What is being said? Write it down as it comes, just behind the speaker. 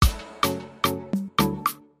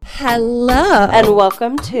Hello. And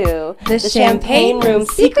welcome to the Champagne Room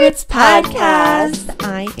Secrets Podcast.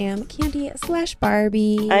 I am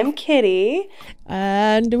Candy/Barbie. I'm Kitty.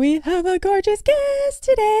 And we have a gorgeous guest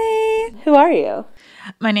today. Who are you?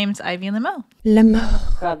 My name's Ivy Limieux. Limieux.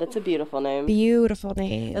 God, that's a beautiful name. Beautiful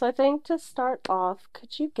name. So I think to start off,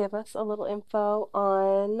 could you give us a little info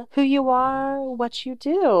on who you are, what you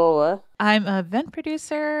do? I'm a event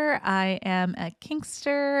producer. I am a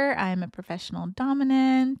kinkster. I'm a professional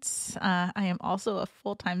dominant. I am also a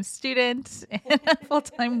full-time student and a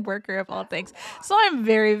full-time worker of all things. So I'm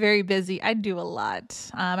very, very busy. I do a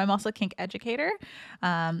lot. I'm also a kink educator.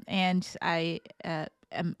 And I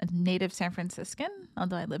am a native San Franciscan,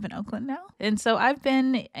 although I live in Oakland now. And so I've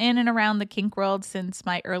been in and around the kink world since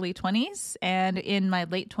my early 20s. And in my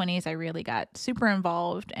late 20s, I really got super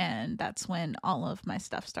involved. And that's when all of my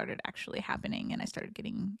stuff started actually happening. And I started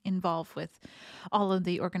getting involved with all of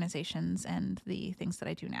the organizations and the things that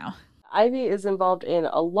I do now. Ivy is involved in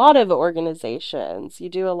a lot of organizations. You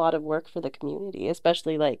do a lot of work for the community,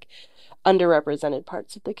 especially like underrepresented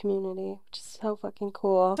parts of the community, which is so fucking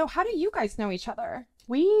cool. So how do you guys know each other?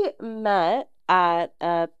 We met at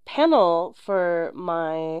a panel for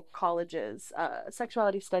my college's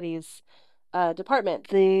sexuality studies department.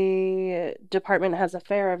 The department has a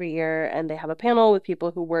fair every year, and they have a panel with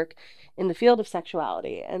people who work in the field of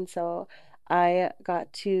sexuality. And so I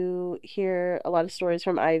got to hear a lot of stories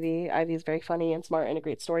from Ivy. Ivy is very funny and smart and a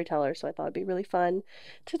great storyteller, so I thought it'd be really fun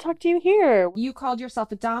to talk to you here. You called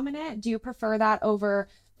yourself a dominant. Do you prefer that over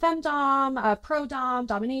femdom, pro-dom,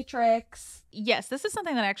 dominatrix? Yes, this is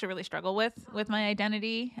something that I actually really struggle with my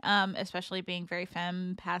identity, especially being very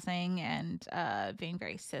femme passing and being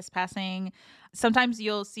very cis passing. Sometimes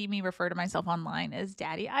you'll see me refer to myself online as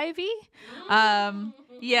Daddy Ivy.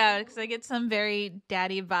 Yeah, because I get some very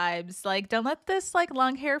daddy vibes. Like, don't let this like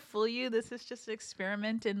long hair fool you. This is just an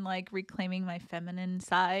experiment in like reclaiming my feminine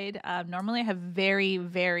side. Normally I have very,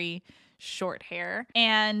 very short hair.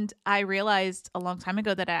 And I realized a long time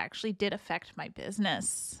ago that it actually did affect my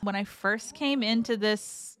business. When I first came into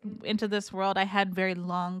this world, I had very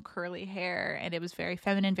long curly hair and it was very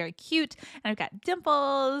feminine, very cute. And I've got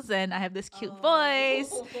dimples and I have this cute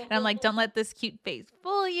voice. And I'm like, don't let this cute face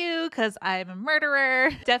fool you because I'm a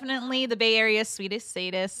murderer. Definitely the Bay Area's sweetest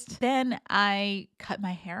sadist. Then I cut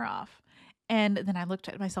my hair off. And then I looked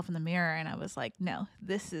at myself in the mirror and I was like, no,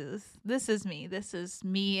 this is me. This is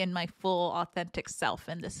me and my full authentic self.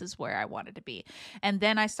 And this is where I wanted to be. And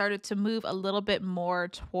then I started to move a little bit more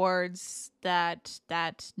towards that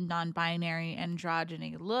non-binary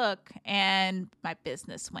androgyny look. And my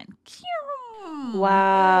business went,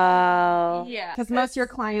 Wow. yeah. Because most of your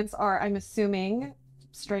clients are, I'm assuming,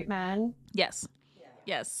 straight men. Yes.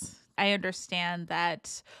 Yes. I understand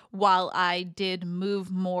that while I did move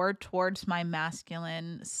more towards my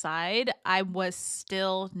masculine side, I was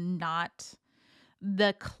still not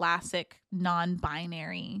the classic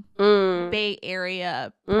non-binary Bay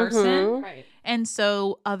Area person. Mm-hmm. Right. And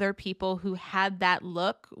so other people who had that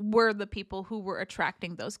look were the people who were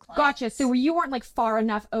attracting those clients. Gotcha. So you weren't like far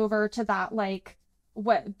enough over to that, like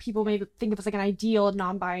what people maybe think of as like an ideal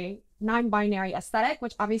non-binary aesthetic,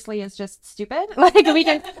 which obviously is just stupid. Like we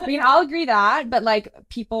can all agree that, but like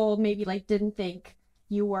people maybe like didn't think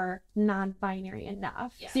you were non-binary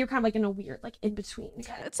enough. Yeah. So you're kind of like in a weird like in between.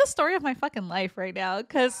 It's the story of my fucking life right now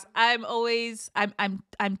because I'm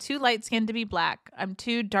too light skinned to be black. I'm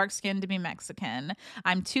too dark skinned to be Mexican.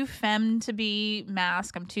 I'm too femme to be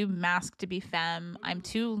mask. I'm too mask to be femme. I'm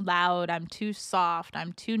too loud. I'm too soft.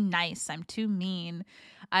 I'm too nice. I'm too mean.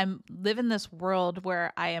 I'm living this world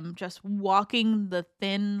where I am just walking the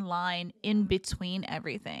thin line in between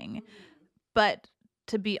everything. But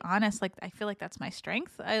to be honest, like I feel like that's my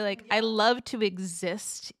strength. I love to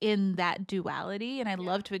exist in that duality and I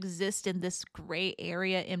love to exist in this gray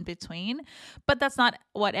area in between. But that's not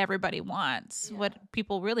what everybody wants. Yeah. What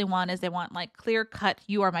people really want is they want like clear cut,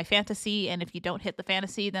 you are my fantasy, and if you don't hit the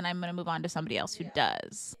fantasy, then I'm going to move on to somebody else who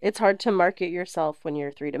does. It's hard to market yourself when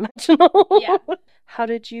you're three-dimensional. Yeah. How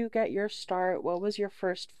did you get your start? What was your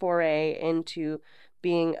first foray into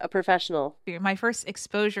being a professional? My first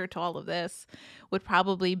exposure to all of this would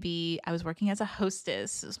probably be I was working as a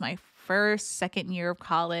hostess. It was my second year of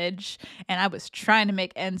college and I was trying to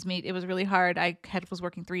make ends meet. It was really hard. I was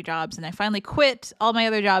working 3 jobs and I finally quit all my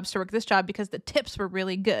other jobs to work this job because the tips were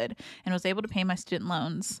really good and was able to pay my student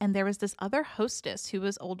loans. And there was this other hostess who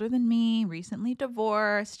was older than me, recently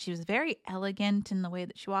divorced. She was very elegant in the way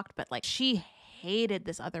that she walked, but like she hated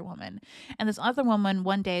this other woman. And this other woman,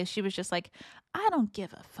 one day, she was just like, I don't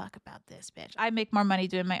give a fuck about this bitch. I make more money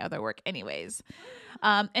doing my other work anyways.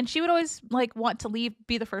 And she would always like want to leave,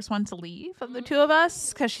 be the first one to leave of the two of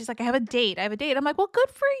us. Cause she's like, I have a date. I'm like, well, good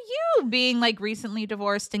for you being like recently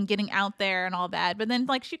divorced and getting out there and all that. But then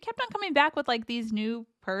like she kept on coming back with like these new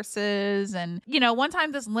purses. And, you know, one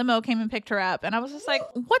time this limo came and picked her up and I was just like,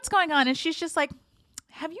 what's going on? And she's just like,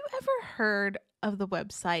 have you ever heard of the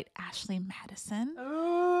website Ashley Madison?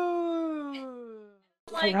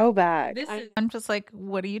 Like, throwback. I'm just like,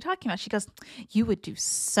 what are you talking about? She goes, you would do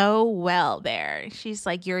so well there. She's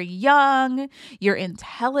like, you're young, you're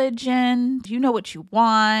intelligent, you know what you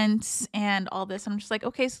want and all this. I'm just like,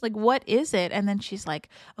 okay, so like, what is it? And then she's like,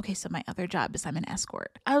 okay, so my other job is I'm an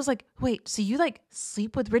escort. I was like, wait, so you like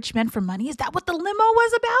sleep with rich men for money? Is that what the limo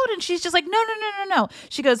was about? And she's just like, no.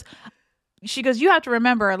 She goes, you have to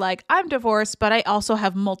remember, like, I'm divorced, but I also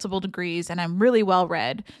have multiple degrees and I'm really well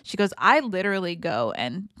read. She goes, I literally go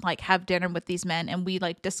and like have dinner with these men and we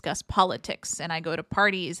like discuss politics and I go to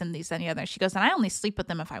parties and these and the other. She goes, and I only sleep with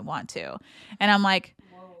them if I want to. And I'm like,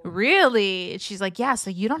 really? She's like, yeah, so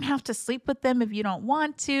you don't have to sleep with them if you don't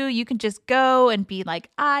want to. You can just go and be like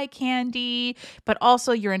eye candy, but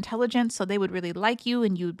also you're intelligent, so they would really like you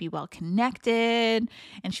and you would be well connected.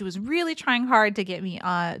 And she was really trying hard to get me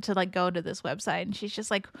to like go to this website. And she's just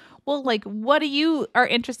like, well, like, what do you are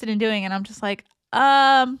interested in doing? And I'm just like,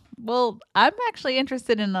 well, I'm actually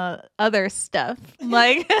interested in other stuff.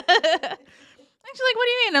 Like, she's like, what do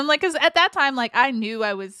you mean? I'm like, because at that time, like, I knew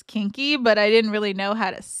I was kinky, but I didn't really know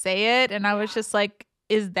how to say it. And I was just like,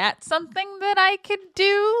 is that something that I could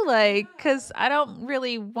do? Like, because I don't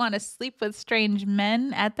really want to sleep with strange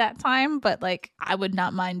men at that time, but like, I would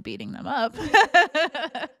not mind beating them up.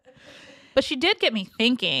 But she did get me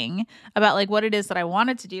thinking about like what it is that I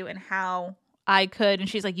wanted to do and how I could. And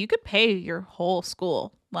she's like, you could pay your whole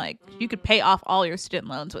school. Like, you could pay off all your student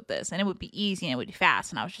loans with this and it would be easy and it would be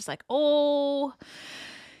fast. And I was just like, oh.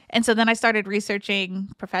 And so then I started researching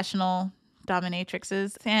professional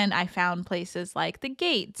dominatrixes and I found places like The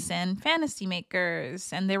Gates and Fantasy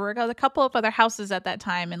Makers. And there were a couple of other houses at that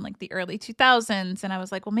time in like the early 2000s. And I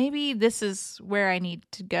was like, well, maybe this is where I need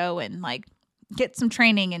to go and like get some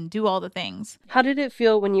training and do all the things. How did it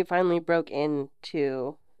feel when you finally broke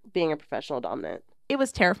into being a professional dominant? It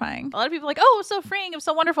was terrifying. A lot of people are like, oh, it was so freeing. It was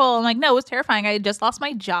so wonderful. I'm like, no, it was terrifying. I had just lost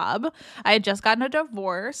my job. I had just gotten a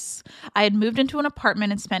divorce. I had moved into an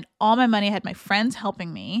apartment and spent all my money. I had my friends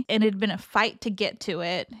helping me. And it had been a fight to get to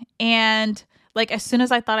it. And like, as soon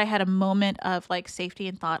as I thought I had a moment of like safety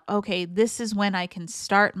and thought, okay, this is when I can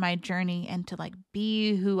start my journey and to like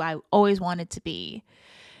be who I always wanted to be.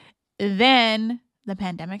 Then the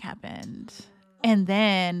pandemic happened. And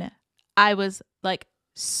then I was like,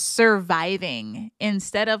 surviving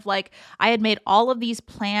instead of like I had made all of these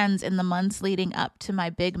plans in the months leading up to my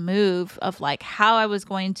big move of like how I was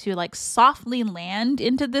going to like softly land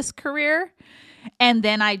into this career, and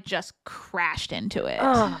then I just crashed into it.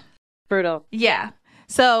 Oh, brutal. Yeah.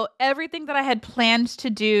 So everything that I had planned to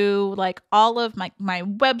do, like all of my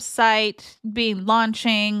website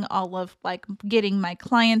launching, all of like getting my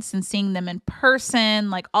clients and seeing them in person,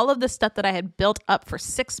 like all of the stuff that I had built up for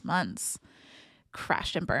 6 months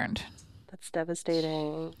crashed and burned. That's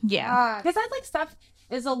devastating. Yeah. Because that like stuff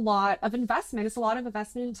is a lot of investment. It's a lot of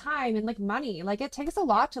investment in time and like money. Like it takes a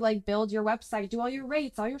lot to like build your website, do all your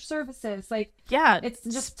rates, all your services. Like, yeah, it's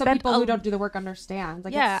just so people who don't do the work understand.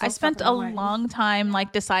 Like, yeah, it's so I spent a long long time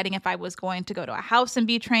like deciding if I was going to go to a house and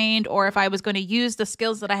be trained or if I was going to use the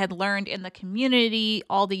skills that I had learned in the community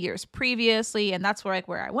all the years previously. And that's where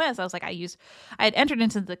I was. I was like, I had entered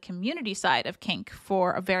into the community side of kink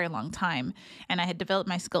for a very long time and I had developed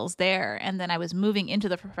my skills there. And then I was moving into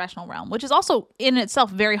the professional realm, which is also in itself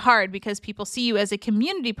very hard because people see you as a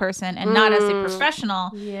community person and not as a professional.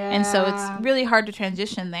 Yeah. And so it's really hard to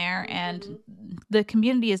transition there. And the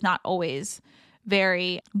community is not always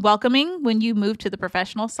very welcoming when you move to the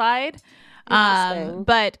professional side.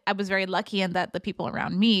 But I was very lucky in that the people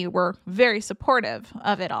around me were very supportive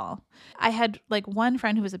of it all. I had like one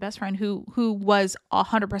friend who was a best friend who was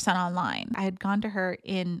 100% online. I had gone to her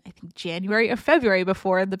in, I think, January or February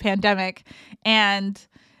before the pandemic. And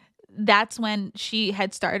that's when she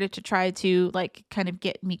had started to try to like kind of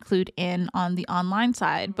get me clued in on the online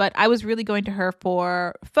side. But I was really going to her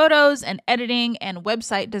for photos and editing and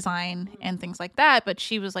website design and things like that. But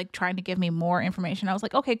she was like trying to give me more information. I was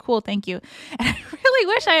like, okay, cool. Thank you. And I really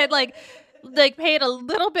wish I had like paid a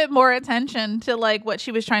little bit more attention to like what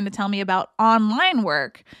she was trying to tell me about online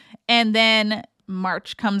work. And then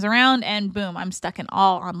March comes around and boom, I'm stuck in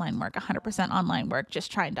all online work, 100% online work, just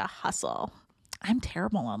trying to hustle. I'm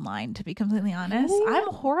terrible online, to be completely honest. I'm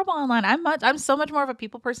horrible online. I'm so much more of a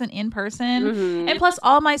people person in person. And plus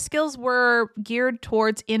all my skills were geared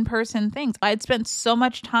towards in-person things. I'd spent so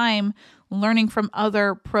much time learning from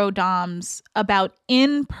other pro doms about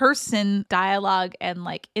in-person dialogue and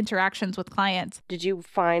like interactions with clients. Did you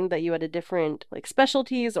find that you had a different like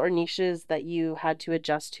specialties or niches that you had to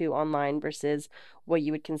adjust to online versus what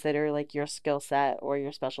you would consider like your skill set or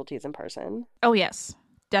your specialties in person? Oh, yes.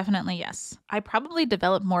 Definitely, yes. I probably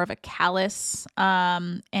developed more of a callous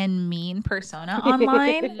and mean persona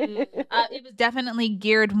online. It was definitely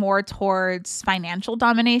geared more towards financial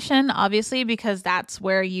domination, obviously, because that's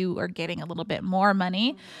where you are getting a little bit more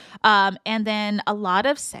money. And then a lot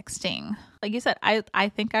of sexting. Like you said, I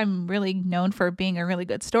think I'm really known for being a really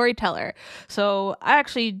good storyteller. So I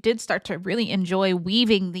actually did start to really enjoy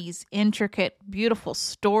weaving these intricate, beautiful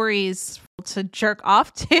stories to jerk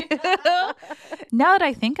off to. Now that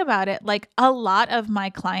I think about it, like a lot of my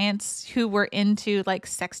clients who were into like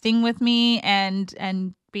sexting with me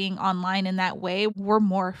and being online in that way were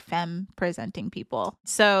more femme presenting people.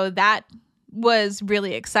 So that was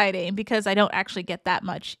really exciting because I don't actually get that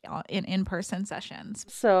much in-person sessions.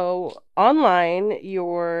 So online,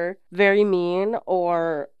 you're very mean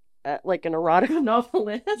or like an erotic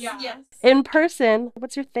novelist. Yeah. Yes. In person,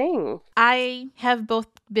 what's your thing? I have both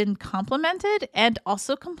been complimented and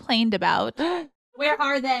also complained about. Where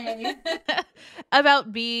are they?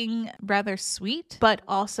 About being rather sweet, but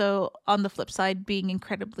also on the flip side, being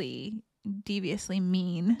incredibly deviously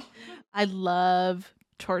mean. I love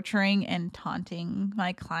torturing and taunting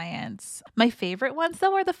my clients. My favorite ones,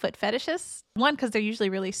 though, are the foot fetishists. One, because they're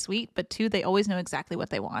usually really sweet, but two, they always know exactly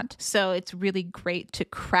what they want. So it's really great to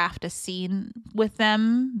craft a scene with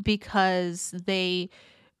them because they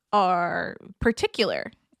are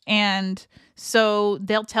particular. And so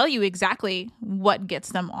they'll tell you exactly what gets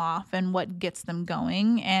them off and what gets them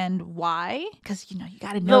going and why. Because, you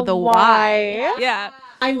got to know the why. Yeah.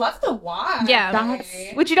 I love the why. Yeah.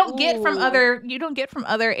 Which you don't get from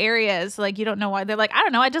other areas. Like, you don't know why. They're like, I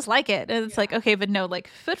don't know, I just like it. And it's like, okay, but no, like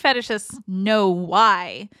foot fetishists know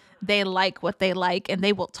why they like what they like, and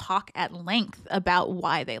they will talk at length about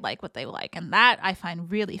why they like what they like. And that I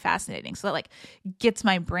find really fascinating. So that like gets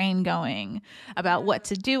my brain going about what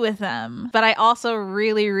to do with them. But I also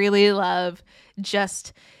really, really love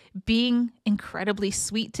just being incredibly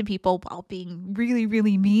sweet to people while being really,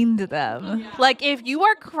 really mean to them. Yeah. Like if you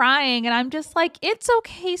are crying and I'm just like, it's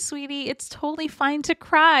okay, sweetie, it's totally fine to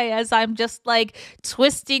cry, as I'm just like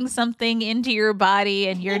twisting something into your body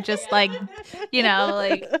and you're just like,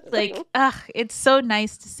 it's so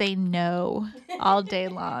nice to say no all day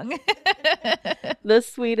long. The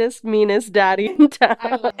sweetest, meanest daddy in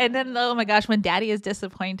town. And then, oh my gosh, when daddy is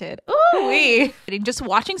disappointed, ooh, just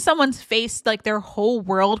watching someone's face, like their whole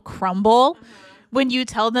world crumble when you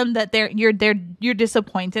tell them that you're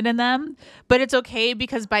disappointed in them, but it's okay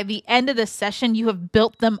because by the end of the session you have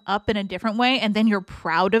built them up in a different way and then you're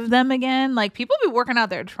proud of them again. Like people be working out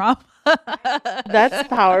their trauma. That's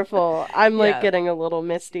powerful. I'm like getting a little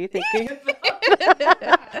misty thinking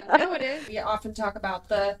I know it is. We often talk about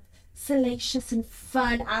the salacious and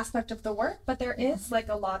fun aspect of the work, but there is like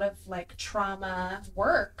a lot of like trauma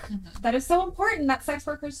work that is so important that sex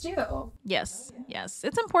workers do. Yes.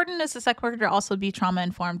 It's important as a sex worker to also be trauma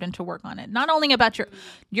informed and to work on it. Not only about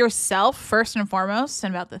yourself first and foremost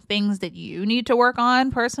and about the things that you need to work on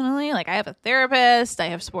personally. Like I have a therapist, I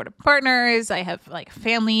have supportive partners, I have like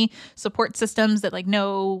family support systems that like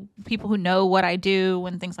know people who know what I do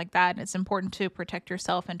and things like that. And it's important to protect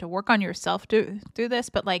yourself and to work on yourself through this.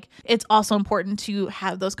 But like it's also important to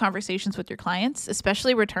have those conversations with your clients,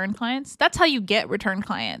 especially return clients. That's how you get return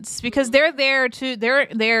clients because they're there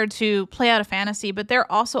to play out a fantasy, but they're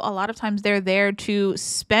also a lot of times they're there to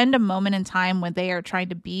spend a moment in time when they are trying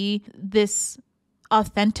to be this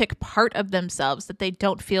authentic part of themselves that they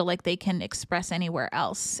don't feel like they can express anywhere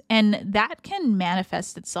else. And that can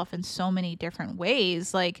manifest itself in so many different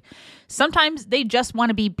ways. Like sometimes they just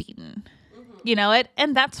want to be beaten.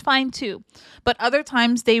 And that's fine too. But other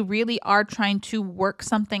times they really are trying to work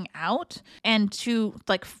something out and to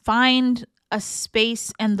like find a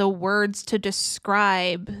space and the words to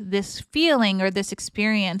describe this feeling or this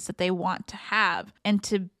experience that they want to have. And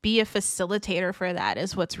to be a facilitator for that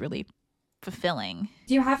is what's really fulfilling.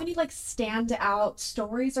 Do you have any like stand out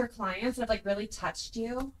stories or clients that have like really touched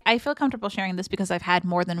you? I feel comfortable sharing this because I've had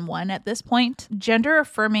more than one at this point. Gender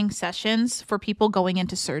affirming sessions for people going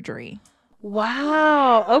into surgery.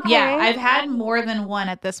 Wow. Okay. Yeah, I've had more than one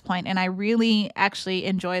at this point, and I really actually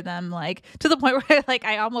enjoy them, like to the point where like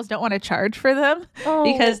I almost don't want to charge for them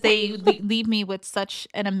because they leave me with such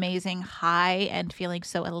an amazing high and feeling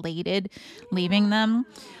so elated leaving them.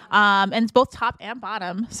 And it's both top and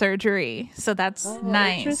bottom surgery, so that's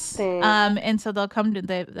nice. Interesting. And so they'll come to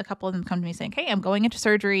the couple of them come to me saying, "Hey, I'm going into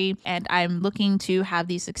surgery, and I'm looking to have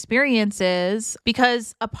these experiences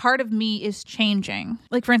because a part of me is changing."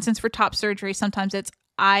 Like for instance, for top surgery, sometimes it's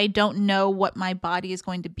I don't know what my body is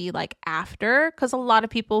going to be like after, because a lot of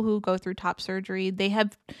people who go through top surgery, they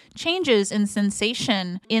have changes in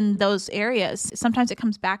sensation in those areas. Sometimes it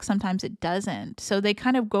comes back, sometimes it doesn't. So they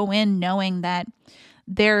kind of go in knowing that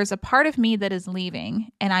there's a part of me that is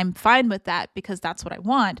leaving, and I'm fine with that because that's what I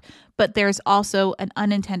want. But there's also an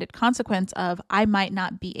unintended consequence of I might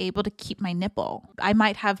not be able to keep my nipple. I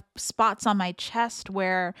might have spots on my chest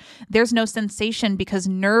where there's no sensation because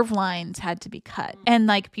nerve lines had to be cut. And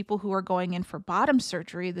like people who are going in for bottom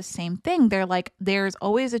surgery, the same thing. They're like, there's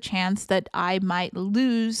always a chance that I might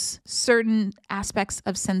lose certain aspects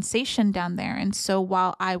of sensation down there. And so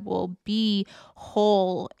while I will be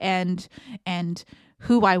whole and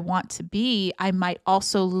who I want to be, I might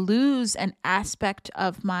also lose an aspect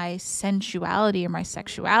of my sensuality or my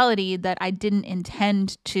sexuality that I didn't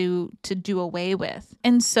intend to do away with.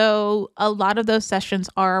 And so a lot of those sessions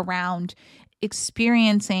are around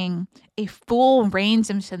experiencing a full range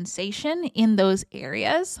of sensation in those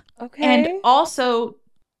areas. Okay. And also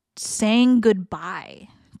saying goodbye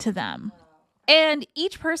to them. And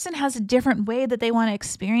each person has a different way that they want to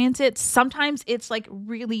experience it. Sometimes it's like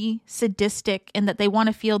really sadistic in that they want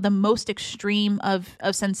to feel the most extreme of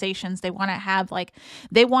sensations. They want to have like,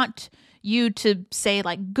 they want you to say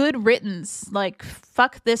like good riddance, like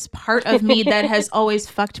fuck this part of me that has always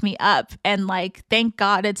fucked me up, and like thank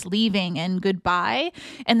God it's leaving and goodbye.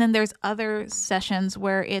 And then there's other sessions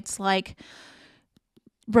where it's like,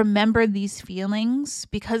 remember these feelings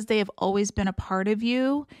because they have always been a part of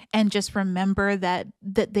you, and just remember that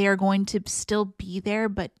they are going to still be there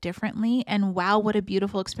but differently. And wow, what a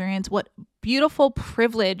beautiful experience, what beautiful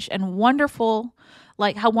privilege and wonderful,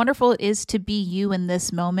 like how wonderful it is to be you in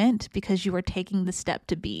this moment because you are taking the step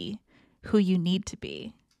to be who you need to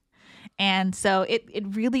be. And so it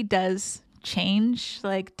really does change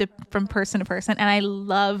like from person to person, and I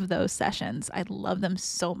love those sessions. I love them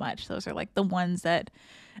so much. Those are like the ones that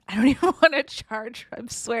I don't even want to charge. I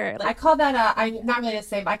swear. I call that I'm not really the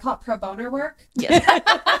same. I call it pro bono work. Yes.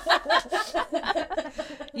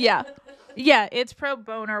 Yeah, it's pro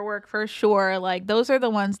bono work for sure. Like those are the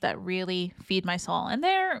ones that really feed my soul, and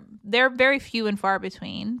they're very few and far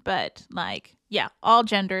between, but like yeah, all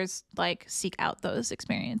genders like seek out those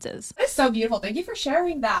experiences. It's so beautiful. Thank you for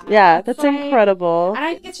sharing that. Yeah, that's like, incredible. And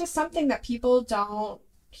I think it's just something that people don't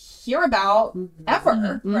hear about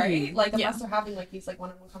ever, right? Like unless they're having like these like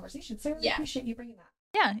one-on-one conversations. So I really appreciate you bringing that.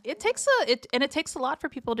 Yeah, it takes a lot for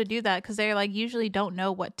people to do that because they like usually don't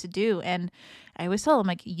know what to do. And I always tell them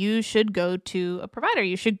like, you should go to a provider,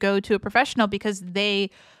 you should go to a professional because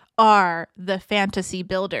they are the fantasy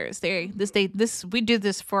builders. We do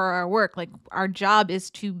this for our work. Like our job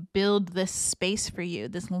is to build this space for you,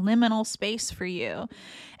 this liminal space for you.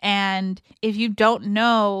 And if you don't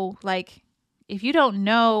know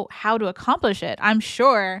how to accomplish it, I'm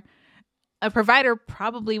sure a provider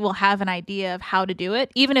probably will have an idea of how to do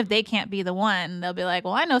it. Even if they can't be the one, they'll be like,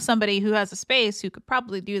 well, I know somebody who has a space who could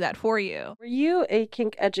probably do that for you. Were you a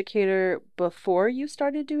kink educator before you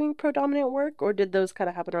started doing predominant work, or did those kind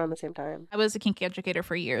of happen around the same time? I was a kink educator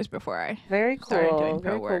for years before I Very cool. started doing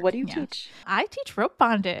pro Very work. cool. What do you teach? I teach rope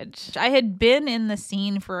bondage. I had been in the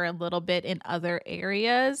scene for a little bit in other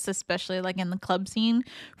areas, especially like in the club scene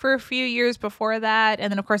for a few years before that.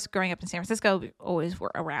 And then of course, growing up in San Francisco, we always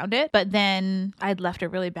were around it. But then I'd left a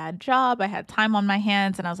really bad job. I had time on my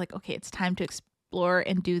hands and I was like, okay, it's time to explore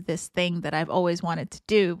and do this thing that I've always wanted to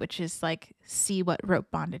do, which is like see what rope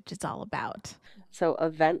bondage is all about. So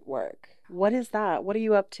event work. What is that? What are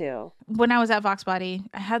you up to? When I was at Vox Body,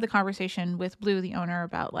 I had the conversation with Blue, the owner,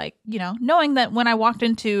 about like, knowing that when I walked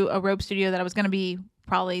into a rope studio that I was going to be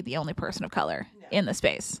probably the only person of color in the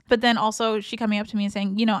space. But then also she coming up to me and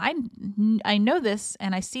saying, I know this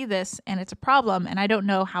and I see this and it's a problem and I don't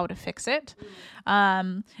know how to fix it.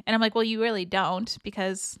 And I'm like, well, you really don't,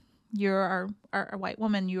 because you're our white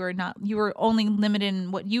woman. You are only limited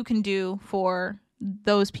in what you can do for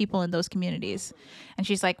those people in those communities. And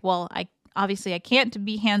she's like, well, I can't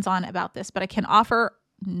be hands-on about this, but I can offer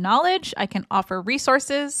knowledge, I can offer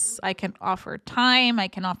resources, I can offer time, I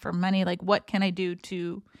can offer money. Like, what can I do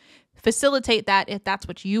to facilitate that if that's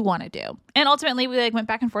what you want to do. And ultimately we like went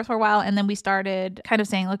back and forth for a while, and then we started kind of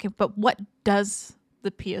saying, okay, but what does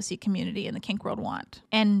the POC community and the kink world want?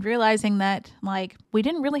 And realizing that like we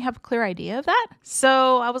didn't really have a clear idea of that.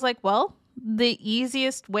 So I was like, well, the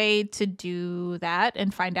easiest way to do that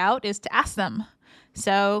and find out is to ask them.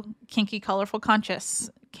 So Kinky Colorful Conscious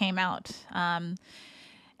came out.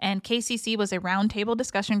 And KCC was a roundtable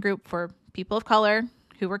discussion group for people of color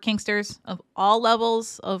who were kinksters of all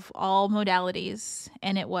levels, of all modalities.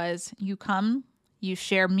 And it was, you come, you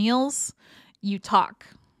share meals, you talk.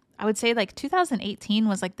 I would say like 2018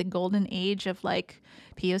 was like the golden age of like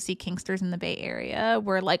POC kinksters in the Bay Area,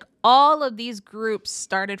 where like all of these groups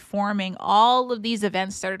started forming, all of these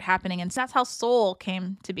events started happening. And so that's how Soul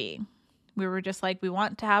came to be. We were just like, we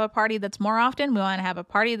want to have a party that's more often. We want to have a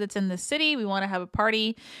party that's in the city. We want to have a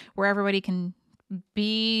party where everybody can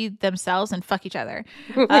be themselves and fuck each other.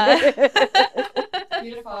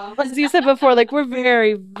 Beautiful. As you said before, like we're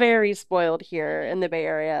very, very spoiled here in the Bay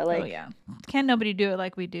Area. Like, oh yeah, can nobody do it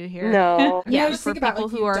like we do here? No. Yeah, Yeah, just for think about, people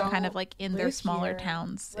like, who you are don't kind of like in their live smaller here.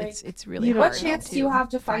 towns, Like, it's really you don't- hard. What chance do you have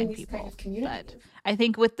to find these people. kind of communities? But I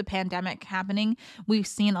think with the pandemic happening, we've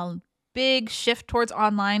seen a big shift towards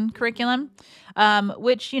online curriculum,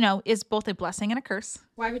 which, you know, is both a blessing and a curse,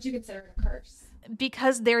 Why would you consider it a curse?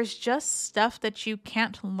 because there's just stuff that you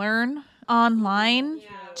can't learn online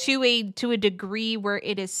to a degree where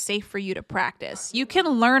it is safe for you to practice. You can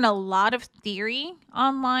learn a lot of theory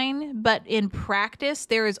online, but in practice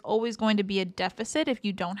there is always going to be a deficit if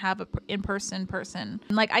you don't have a in-person person.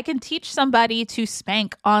 Like I can teach somebody to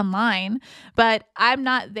spank online, but I'm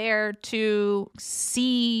not there to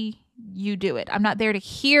see you do it. I'm not there to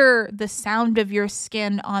hear the sound of your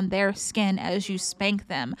skin on their skin as you spank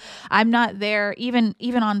them. I'm not there even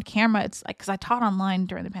on camera. It's like, because I taught online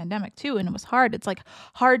during the pandemic too, and it was hard. It's like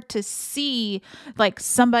hard to see like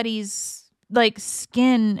somebody's like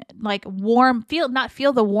skin like warm, feel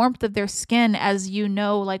the warmth of their skin, as you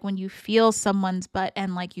know, like when you feel someone's butt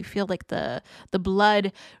and like you feel like the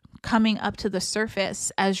blood coming up to the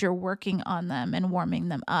surface as you're working on them and warming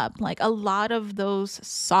them up. Like a lot of those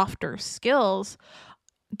softer skills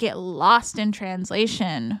get lost in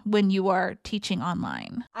translation when you are teaching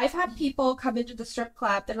online. I've had people come into the strip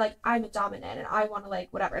club. They're like, I'm a dominant and I want to like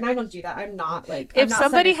whatever. And I don't do that. I'm not like. I'm If not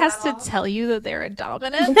somebody submissive has at to all. tell you that they're a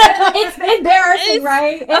dominant, It's embarrassing,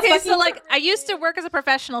 right? It's okay, so fucking- like I used to work as a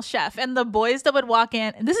professional chef, and the boys that would walk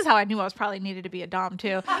in, and this is how I knew I was probably needed to be a dom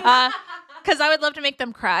too, because I would love to make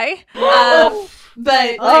them cry,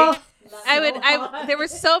 but like there were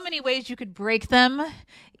so many ways you could break them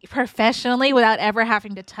professionally without ever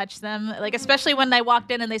having to touch them, like especially when they walked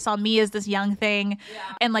in and they saw me as this young thing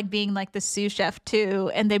and like being like the sous chef too,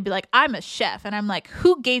 and they'd be like, I'm a chef, and I'm like,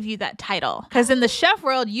 who gave you that title? Because in the chef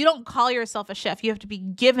world you don't call yourself a chef, you have to be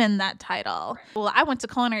given that title. Well, I went to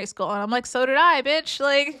culinary school, and I'm like, so did I, bitch.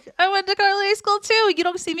 Like I went to culinary school too. You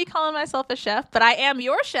don't see me calling myself a chef, but I am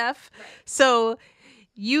your chef, so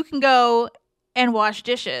you can go and wash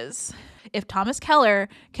dishes. If Thomas Keller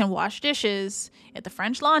can wash dishes at the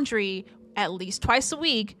French Laundry at least twice a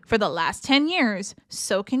week for the last 10 years,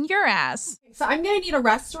 so can your ass. So I'm gonna need a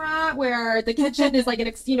restaurant where the kitchen is like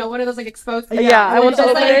one of those like exposed. Yeah, I want to just,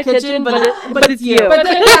 open like, a kitchen, but it's you. But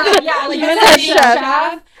like You're you're the the chef.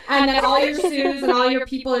 chef, and then all your sous and all your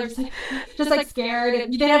people are just like scared,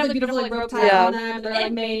 and they have the beautiful like rope ties Yeah. on them, and they're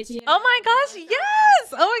like made to. Oh my gosh,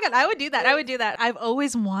 yes! Oh my god, I would do that. I've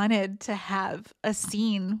always wanted to have a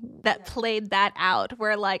scene that played that out,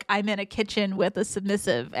 where like I'm in a kitchen with a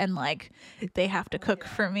submissive and like they have to cook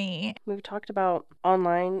for me. We've talked about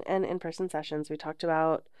online and in-person sessions. We talked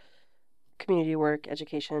about community work,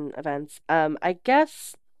 education, events. I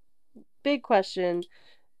guess big question,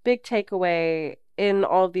 big takeaway in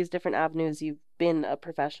all of these different avenues. You've been a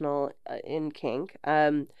professional in kink.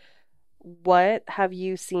 What have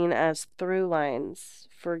you seen as through lines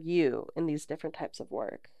for you in these different types of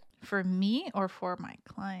work? For me or for my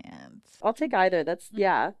clients? I'll take either. That's,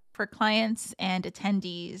 yeah. For clients and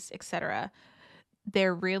attendees, etc.,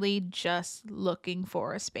 they're really just looking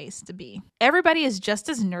for a space to be. Everybody is just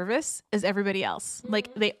as nervous as everybody else.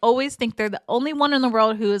 Like they always think they're the only one in the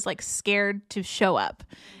world who is like scared to show up.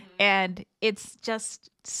 And it's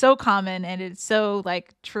just so common, and it's so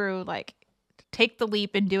like true. Like take the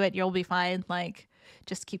leap and do it. You'll be fine. Like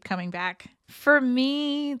just keep coming back. For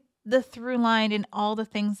me, the through line in all the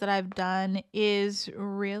things that I've done is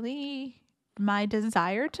really my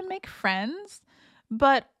desire to make friends,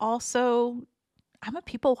 but also I'm a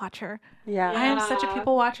people watcher. Yeah. I am such a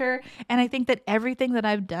people watcher. And I think that everything that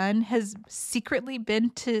I've done has secretly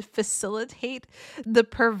been to facilitate the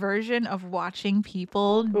perversion of watching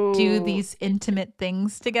people do these intimate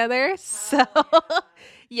things together. So,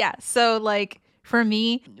 yeah. So, like, for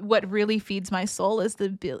me, what really feeds my soul is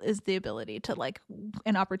the ability to, like,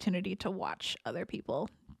 an opportunity to watch other people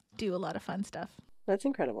do a lot of fun stuff. That's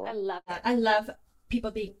incredible. I love that. I love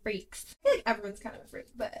people being freaks. I feel like everyone's kind of a freak,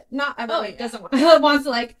 but not everyone doesn't wants to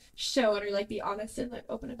like show it or like be honest and like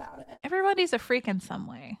open about it. Everybody's a freak in some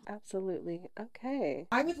way. Absolutely. Okay.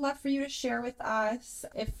 I would love for you to share with us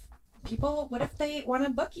what if they want to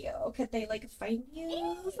book you? Could they like find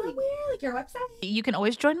you somewhere, like your website? You can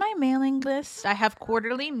always join my mailing list. I have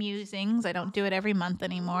quarterly musings. I don't do it every month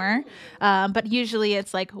anymore. But usually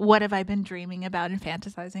it's like, what have I been dreaming about and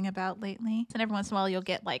fantasizing about lately? And every once in a while you'll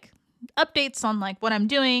get like updates on like what I'm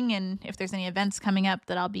doing and if there's any events coming up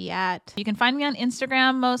that I'll be at. You can find me on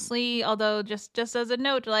Instagram mostly, although just as a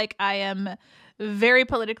note, like I am very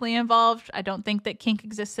politically involved. I don't think that kink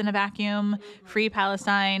exists in a vacuum. Free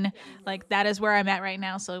Palestine, like that is where I'm at right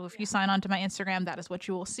now. So if you sign on to my Instagram, that is what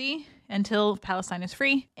you will see until Palestine is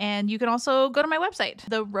free. And you can also go to my website,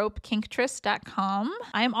 theropekinktress.com.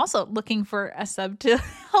 I am also looking for a sub to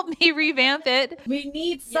help me revamp it. We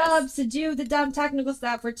need subs to do the dumb technical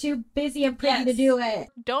stuff. We're too busy and pretty to do it.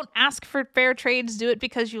 Don't ask for fair trades. Do it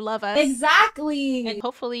because you love us. Exactly. And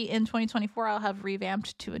hopefully in 2024, I'll have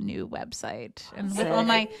revamped to a new website and with all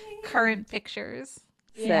my current pictures.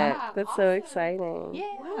 Sick. That's so exciting.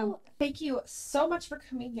 Yeah. Well, thank you so much for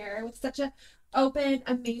coming here with such a open,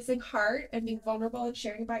 amazing heart and being vulnerable and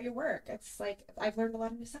sharing about your work. It's like I've learned a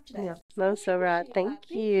lot of new stuff today. Yeah. That was so rad. Thank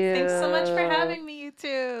you. Thanks so much for having me, you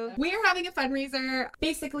two. We are having a fundraiser.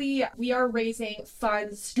 Basically, we are raising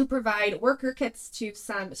funds to provide worker kits to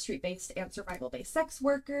some street-based and survival-based sex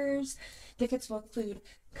workers. The kits will include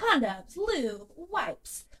condoms, lube,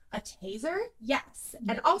 wipes, a taser, yes,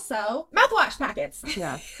 and also mouthwash packets.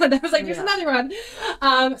 Yeah. And I was like, there's another one.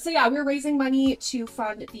 So yeah, we're raising money to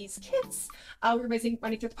fund these kits. We're raising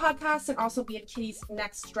money through the podcast and also be in Kitty's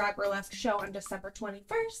next drag burlesque show on December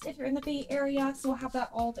 21st if you're in the Bay Area. So we'll have that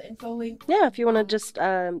all the info link. Yeah, if you want to just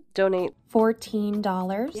donate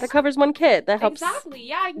 $14. that covers one kit. That helps Exactly.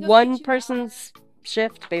 Yeah. I can go one $2. person's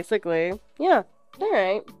shift, basically. Yeah. All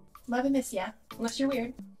right. Love and miss ya. Unless you're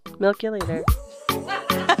weird. Milk you later.